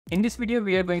In this video,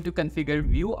 we are going to configure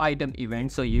ViewItem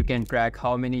Event so you can track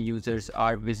how many users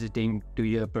are visiting to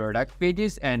your product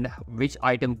pages and which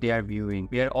item they are viewing.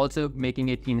 We are also making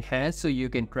it enhanced so you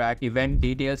can track event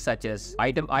details such as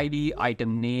item ID,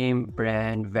 item name,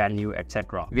 brand, value,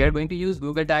 etc. We are going to use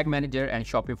Google Tag Manager and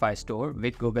Shopify Store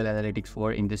with Google Analytics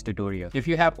 4 in this tutorial. If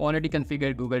you have already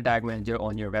configured Google Tag Manager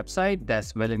on your website,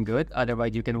 that's well and good.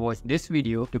 Otherwise, you can watch this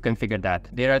video to configure that.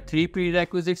 There are 3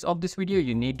 prerequisites of this video.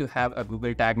 You need to have a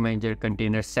Google Tag Manager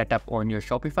container set up on your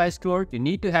Shopify store. You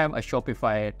need to have a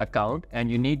Shopify account and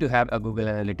you need to have a Google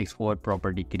Analytics 4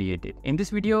 property created. In this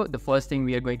video, the first thing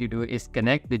we are going to do is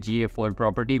connect the GA4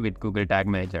 property with Google Tag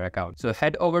Manager account. So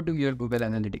head over to your Google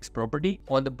Analytics property.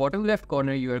 On the bottom left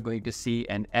corner, you are going to see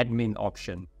an admin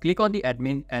option. Click on the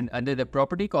admin and under the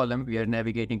property column, we are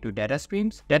navigating to data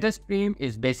streams. Data stream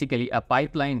is basically a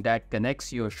pipeline that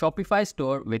connects your Shopify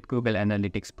store with Google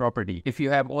Analytics property. If you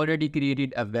have already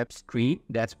created a web stream,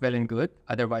 that's well and good.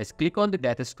 Otherwise, click on the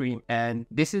data stream and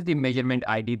this is the measurement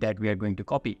ID that we are going to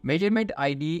copy. Measurement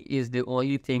ID is the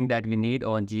only thing that we need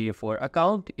on GA4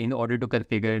 account in order to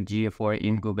configure GA4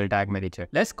 in Google Tag Manager.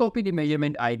 Let's copy the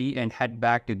measurement ID and head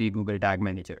back to the Google Tag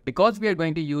Manager. Because we are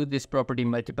going to use this property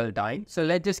multiple times, so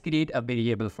let's just create a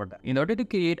variable for that. In order to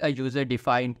create a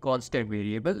user-defined constant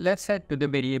variable, let's head to the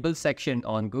variable section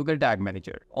on Google Tag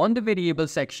Manager. On the variable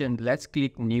section, let's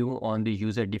click new on the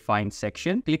user-defined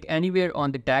section. Click anywhere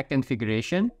on the tag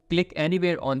configuration. Click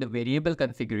anywhere on the variable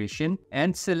configuration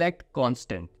and select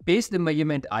constant. Paste the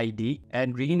measurement ID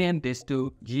and rename this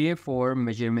to GA4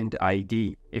 measurement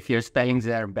ID. If your spellings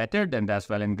are better, then that's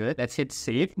well and good. Let's hit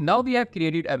save. Now we have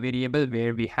created a variable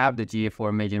where we have the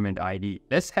GA4 measurement ID.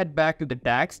 Let's head back to the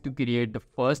tags to create the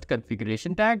first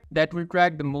configuration tag that will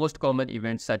track the most common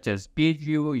events such as page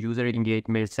view, user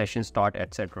engagement, session start,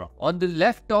 etc. On the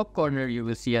left top corner, you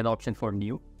will see an option for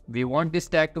new. We want this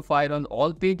tag to fire on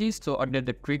all pages, so under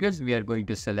the triggers, we are going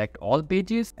to select all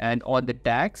pages. And on the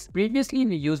tags, previously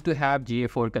we used to have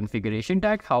GA4 configuration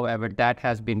tag, however, that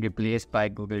has been replaced by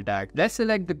Google Tag. Let's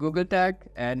select the Google Tag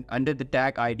and under the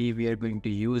tag ID, we are going to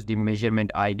use the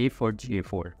measurement ID for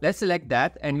GA4. Let's select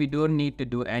that and we don't need to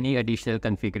do any additional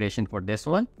configuration for this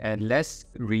one. And let's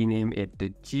rename it to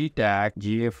GTag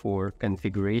GA4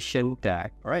 configuration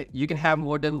tag. All right, you can have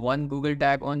more than one Google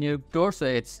Tag on your store, so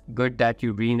it's good that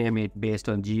you rename it based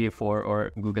on GA4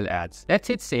 or Google Ads. Let's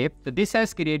hit save. So this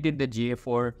has created the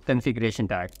GA4 configuration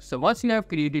tag. So once you have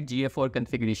created GA4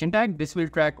 configuration tag, this will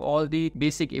track all the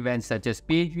basic events such as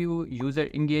page view, user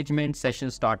engagement,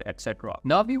 session start, etc.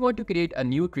 Now we want to create a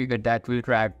new trigger that will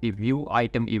track the view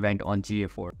item event on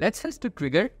GA4. Let's head to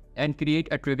trigger and create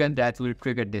a trigger that will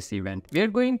trigger this event. We are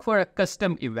going for a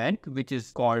custom event which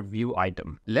is called view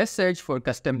item. Let's search for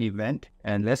custom event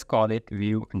and let's call it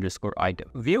view_item.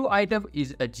 View item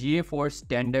is a GA4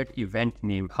 standard event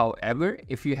name. However,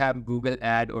 if you have Google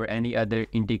Ad or any other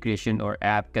integration or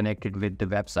app connected with the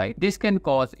website, this can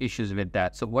cause issues with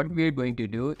that. So what we are going to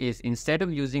do is instead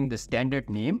of using the standard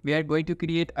name, we are going to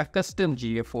create a custom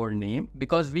GA4 name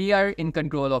because we are in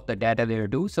control of the data layer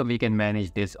too, so we can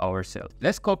manage this ourselves.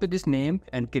 Let's copy this name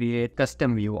and create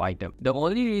custom view item. The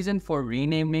only reason for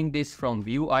renaming this from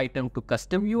view item to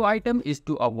custom view item is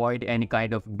to avoid any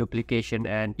kind of duplication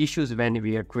and issues when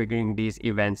we are triggering these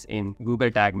events in Google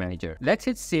Tag Manager. Let's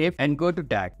hit save and go to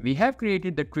tag. We have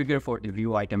created the trigger for the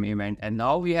view item event and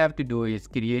now we have to do is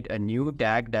create a new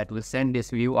tag that will send this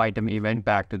view item event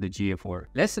back to the GA4.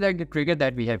 Let's select the trigger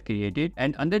that we have created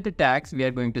and under the tags we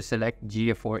are going to select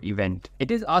GA4 event.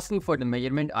 It is asking for the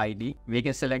measurement ID. We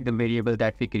can select the variable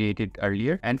that we created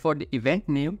earlier, and for the event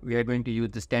name we are going to use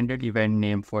the standard event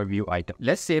name for view item.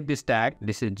 Let's save this tag.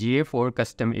 This is GA4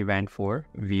 custom event for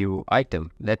view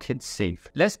item. Let's hit save.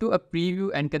 Let's do a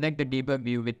preview and connect the debug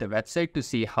view with the website to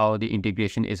see how the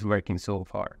integration is working so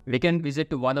far. We can visit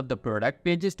to one of the product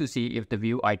pages to see if the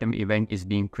view item event is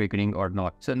being triggering or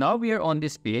not. So now we are on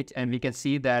this page and we can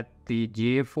see that the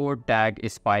GA4 tag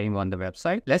is firing on the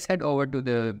website. Let's head over to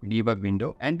the debug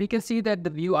window and we can see that the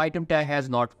view item tag has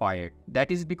not fired. That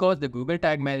is because the Google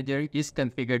Tag Manager is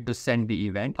configured to send the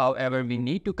event. However, we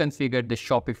need to configure the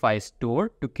Shopify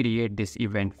store to create this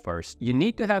event first. You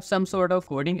need to have some sort of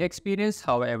coding experience.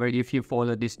 However, if you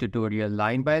follow this tutorial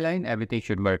line by line, everything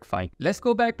should work fine. Let's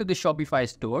go back to the Shopify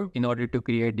store in order to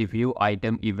create the view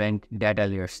item event data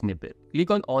layer snippet.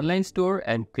 Click on online store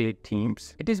and click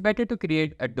themes. It is better to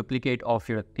create a duplicate of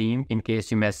your theme in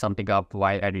case you mess something up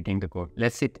while editing the code.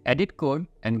 Let's hit edit code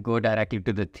and go directly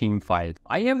to the theme file.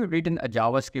 I have written a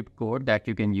JavaScript code that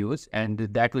you can use, and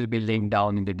that will be linked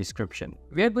down in the description.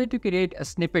 We are going to create a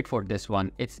snippet for this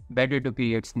one. It's better to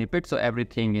create snippets so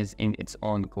everything is in its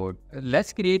own code.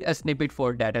 Let's create a snippet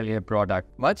for dataLayer product.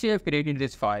 Once you have created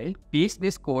this file, paste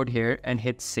this code here and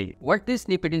hit save. What this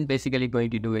snippet is basically going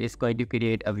to do is going to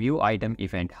create a view item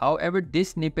event. However, this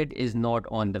snippet is not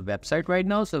on the website right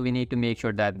now, so we need to make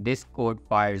sure that this code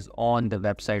fires on the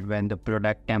website when the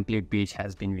product template page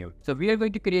has been viewed. So we are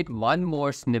going to create one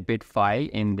more snippet file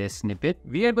in this snippet.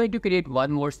 We are going to create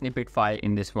one more snippet file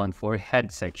in this one for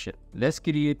head section. Let's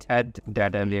create head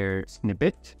dataLayer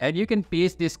snippet, and you can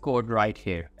paste this code right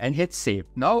here and hit save.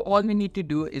 Now all we need to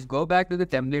do is go back to the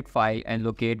template file and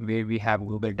locate where we have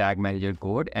Google Tag Manager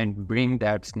code and bring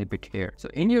that snippet here. So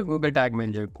in your Google Tag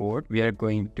Manager code, we are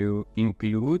going to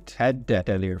include head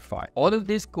dataLayer file. All of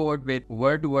this code with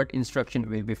word-to-word instruction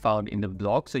will be found in the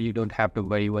blog, so you don't have to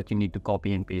worry what you need to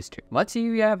copy and paste it. Once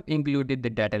you have included the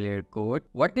dataLayer code,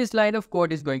 what this line of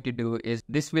code is going to do is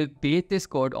this will paste this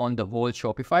code on the whole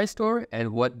Shopify store, and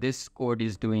what this code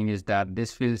is doing is that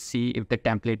this will see if the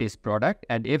template is product,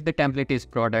 and if the template is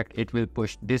product, it will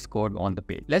push this code on the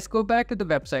page. Let's go back to the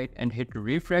website and hit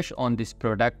refresh on this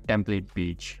product template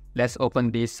page. Let's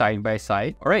open these side by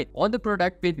side. Alright, on the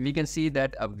product page, we can see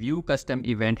that a view custom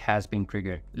event has been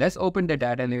triggered. Let's open the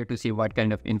data layer to see what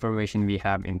kind of information we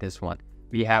have in this one.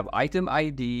 We have item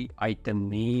ID, item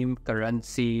name,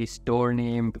 currency, store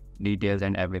name, details,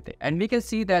 and everything. And we can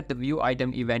see that the view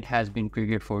item event has been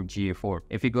triggered for GA4.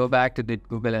 If we go back to the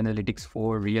Google Analytics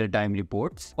for real-time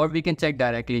reports, or we can check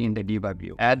directly in the debug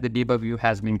view. As the debug view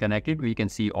has been connected, we can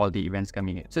see all the events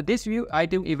coming in. So this view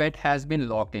item event has been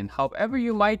logged in. However,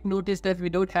 you might notice that we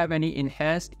don't have any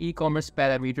enhanced e-commerce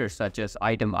parameters such as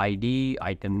item ID,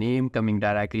 item name coming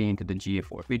directly into the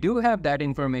GA4. We do have that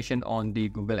information on the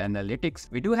Google Analytics.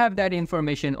 We do have that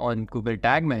information on Google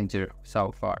Tag Manager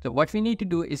so far. So what we need to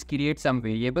do is create some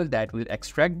variable that will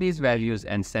extract these values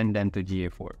and send them to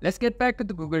GA4. Let's get back to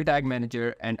the Google Tag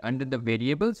Manager, and under the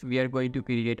variables, we are going to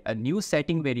create a new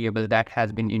setting variable that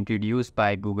has been introduced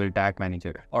by Google Tag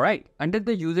Manager. Alright, under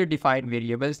the user defined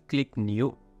variables, click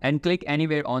new and click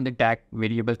anywhere on the tag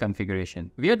variable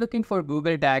configuration. We are looking for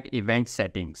Google Tag event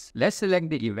settings. Let's select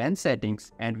the event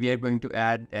settings, and we are going to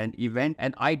add an event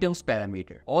and items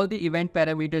parameter. All the event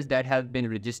parameters that have been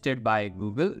registered by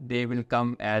Google, they will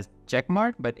come as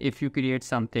checkmark, but if you create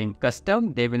something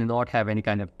custom, they will not have any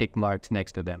kind of tick marks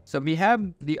next to them. So we have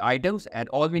the items, and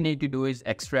all we need to do is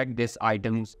extract this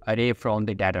items array from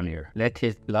the data layer. Let's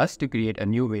hit plus to create a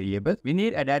new variable. We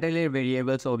need a data layer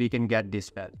variable so we can get this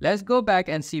value. Let's go back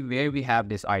and see where we have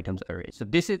this items array. So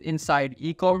this is inside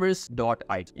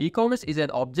ecommerce.item. Ecommerce is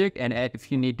an object, and if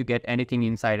you need to get anything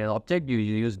inside an object, you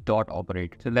use dot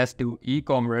operator. So let's do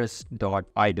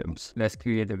ecommerce.items. Let's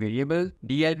create a variable.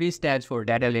 DLV stands for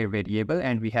data layer variable,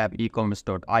 and we have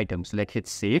ecommerce.items. Let's hit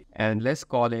save, and let's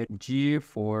call it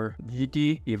GA4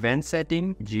 GT event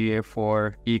setting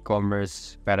GA4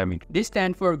 e-commerce parameter. This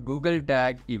stands for Google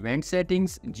Tag event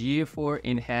settings GA4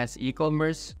 enhance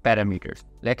e-commerce parameters.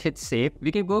 Let's hit save.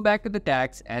 We can go back to the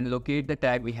tags and locate the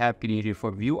tag we have created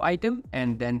for view item,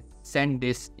 and then send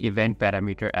this event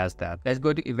parameter as that. Let's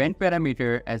go to event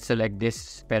parameter and select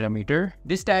this parameter.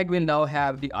 This tag will now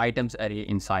have the items array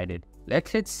inside it.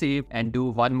 Let's hit save and do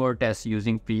one more test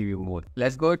using preview mode.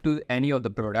 Let's go to any of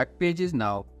the product pages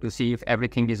now to see if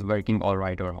everything is working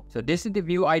alright or not. So this is the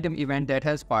view item event that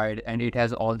has fired, and it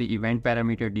has all the event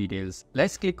parameter details.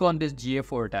 Let's click on this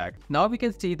GA4 tag. Now we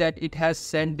can see that it has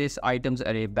sent this items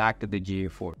array back to the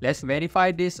GA4. Let's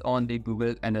verify this on the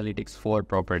Google Analytics 4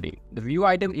 property. The view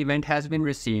item event has been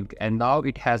received, and now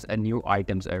it has a new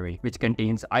items array which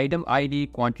contains item ID,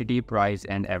 quantity, price,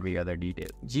 and every other detail.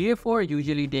 GA4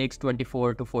 usually takes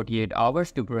 24 to 48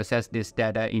 hours to process this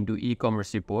data into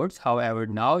e-commerce reports. However,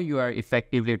 now you are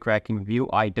effectively tracking view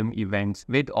item events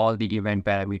with all the event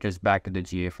parameters back to the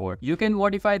GA4. You can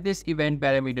modify this event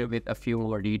parameter with a few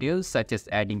more details, such as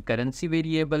adding currency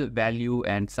variable, value,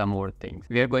 and some more things.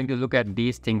 We are going to look at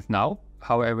these things now.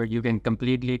 However, you can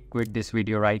completely quit this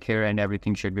video right here and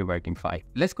everything should be working fine.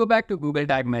 Let's go back to Google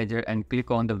Tag Manager and click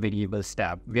on the variables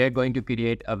tab. We are going to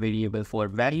create a variable for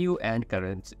value and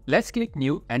currency. Let's click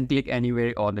new and click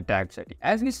anywhere on the tag setting.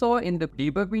 As we saw in the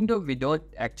debug window, we don't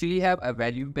actually have a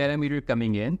value parameter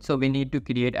coming in, so we need to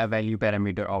create a value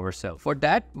parameter ourselves. For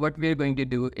that, what we are going to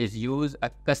do is use a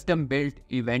custom built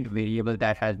event variable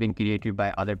that has been created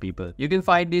by other people. You can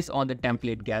find this on the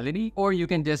template gallery, or you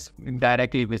can just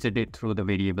directly visit it through through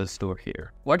the variable store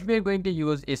here. What we're going to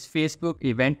use is Facebook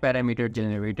event parameter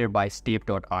generator by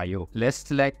step.io.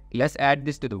 Let's add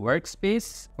this to the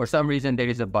workspace. For some reason, there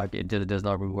is a bug. It just does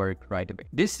not work right away.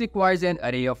 This requires an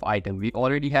array of items. We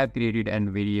already have created a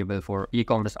variable for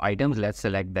e-commerce items. Let's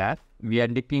select that. We are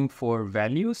looking for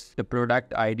values. The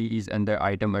product ID is under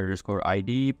item underscore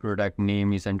ID. Product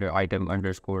name is under item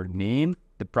underscore name.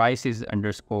 The price is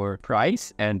underscore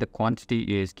price, and the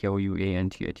quantity is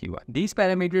QUANTITY. These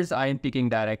parameters I am picking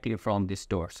directly from the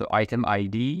store. So item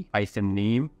ID, item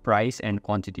name, price, and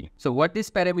quantity. So what this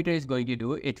parameter is going to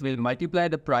do, it will multiply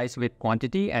the price with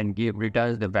quantity and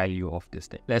returns the value of this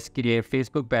thing. Let's create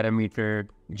Facebook parameter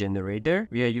generator.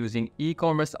 We are using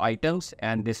e-commerce items,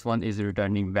 and this one is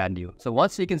returning value. So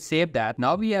once we can save that,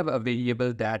 now we have a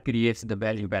variable that creates the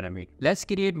value parameter. Let's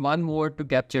create one more to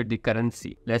capture the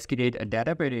currency. Let's create a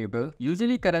data variable.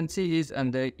 Usually currency is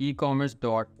under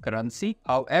ecommerce.currency.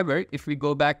 However, if we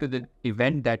go back to the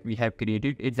event that we have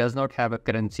created, it does not have a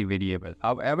currency variable.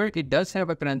 However, it does have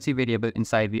a currency variable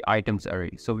inside the items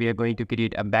array. So we are going to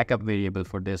create a backup variable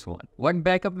for this one. What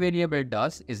backup variable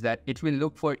does is that it will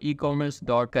look for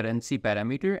ecommerce.currency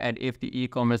parameter, and if the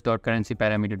ecommerce.currency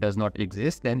parameter does not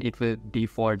exist, then it will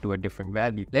default to a different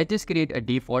value. Let's just create a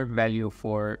default value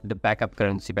for the backup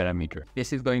currency parameter.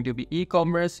 This is going to be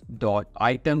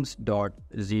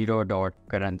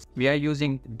ecommerce.items.0.currency. We are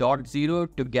using .0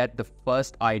 to get the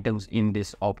first items in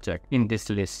this object, in this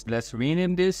list. Let's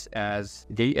rename this as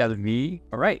DLV.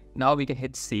 All right, now we can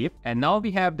hit save, and now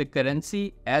we have the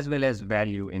currency as well as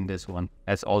value in this one.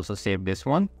 Let's also save this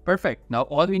one. Perfect. Now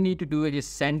all we need to do is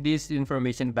send this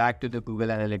information back to the Google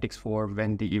Analytics 4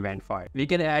 when the event fired. We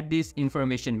can add this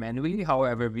information manually.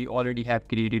 However, we already have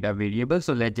created a variable,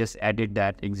 so let's just edit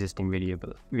that existing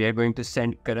variable. We are going to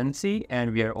send currency,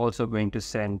 and we are also going to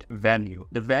send value.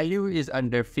 The value is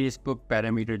under Facebook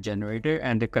parameter generator,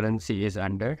 and the currency is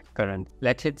under current.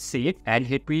 Let's hit save and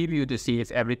hit preview to see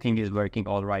if everything is working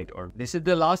all right. Or this is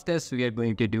the last test we are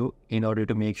going to do in order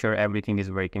to make sure everything is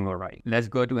working all right. Let's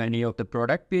go to any of the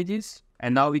product pages.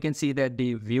 And now we can see that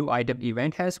the view item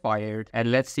event has fired,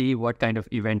 and let's see what kind of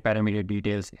event parameter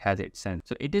details has it sent.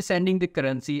 So it is sending the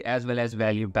currency as well as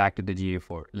value back to the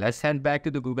GA4. Let's head back to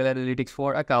the Google Analytics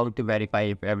 4 account to verify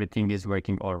if everything is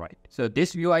working all right. So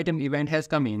this view item event has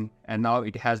come in, and now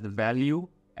it has the value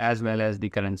as well as the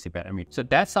currency parameter. So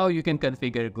that's how you can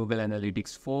configure Google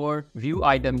Analytics 4 view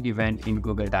item event in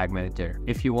Google Tag Manager.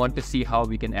 If you want to see how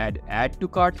we can add to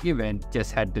cart event,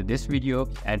 just head to this video,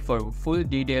 and for full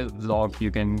detailed vlog,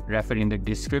 you can refer in the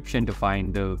description to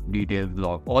find the detailed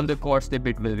vlog. All the code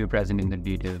snippet will be present in the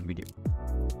detailed video.